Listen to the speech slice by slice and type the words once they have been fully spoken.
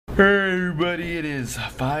Hey everybody, it is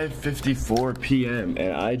 5:54 p.m.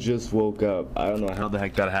 and I just woke up. I don't know how the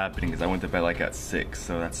heck that happened because I went to bed like at 6,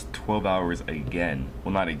 so that's 12 hours again.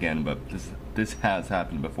 Well, not again, but this has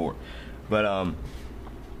happened before. But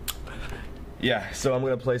yeah, so I'm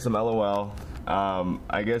gonna play some LOL.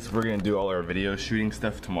 I guess we're gonna do all our video shooting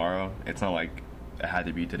stuff tomorrow. It's not like it had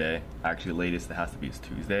to be today. Actually, latest it has to be is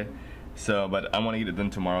Tuesday. So, but I want to get it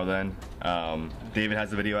done tomorrow then. David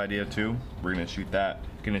has a video idea too. We're gonna shoot that.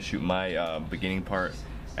 Gonna shoot my beginning part,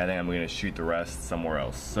 and then I'm gonna shoot the rest somewhere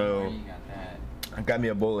else. So, I got me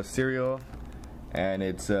a bowl of cereal, and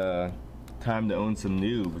it's time to own some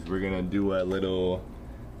noobs. We're gonna do a little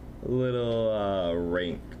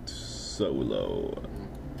ranked solo.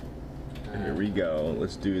 Here we go.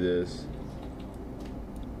 Let's do this.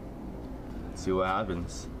 Let's see what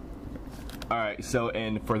happens. Alright, so,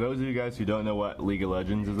 and for those of you guys who don't know what League of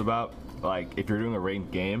Legends is about, like, if you're doing a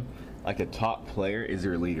ranked game, like, a top player is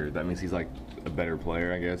your leader. That means he's, like, a better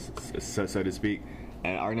player, I guess, so to speak.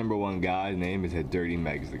 And our #1 guy's name is Dirty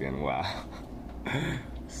Megs again. Wow.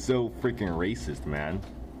 So freaking racist, man.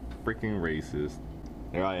 Freaking racist.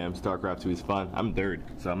 There I am. StarCraft 2 is fun. I'm third,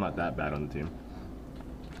 so I'm not that bad on the team.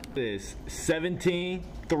 This 17,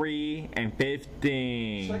 3, and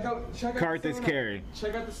 15. Check out KARTHUS carry.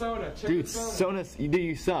 Check out the soda. Dude,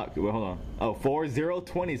 you suck. Wait, hold on. Oh,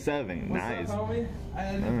 4-0-27. Nice. What's up, homie?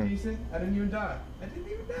 I did decent. I didn't even die. I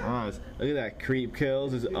didn't even die. Nice. Look at that. Creep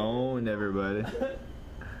kills his own everybody.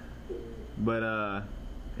 But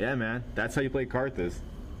yeah, man. That's how you play KARTHUS.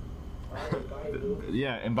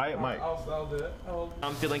 Yeah, invite Mike. I'll do it.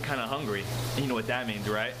 I'm feeling kind of hungry. You know what that means,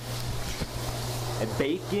 right?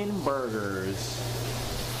 Bacon burgers.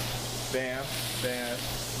 Bam, bam,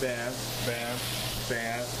 bam, bam,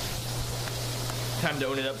 bam. Time to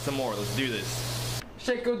own it up some more. Let's do this.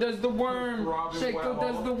 Shaco does the worm. Shaco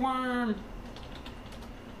does the worm.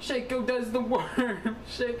 Shaco does the worm.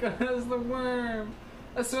 Shaco does the worm.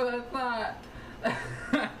 That's what I thought.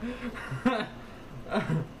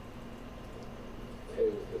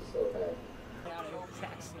 It's so bad.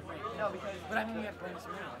 No, because, but I mean, we have to bring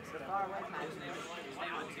some out. So the far right has a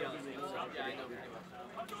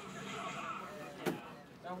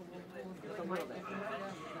little bit.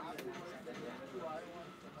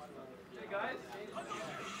 Hey guys,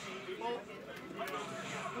 well,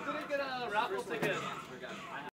 we didn't get a raffle ticket.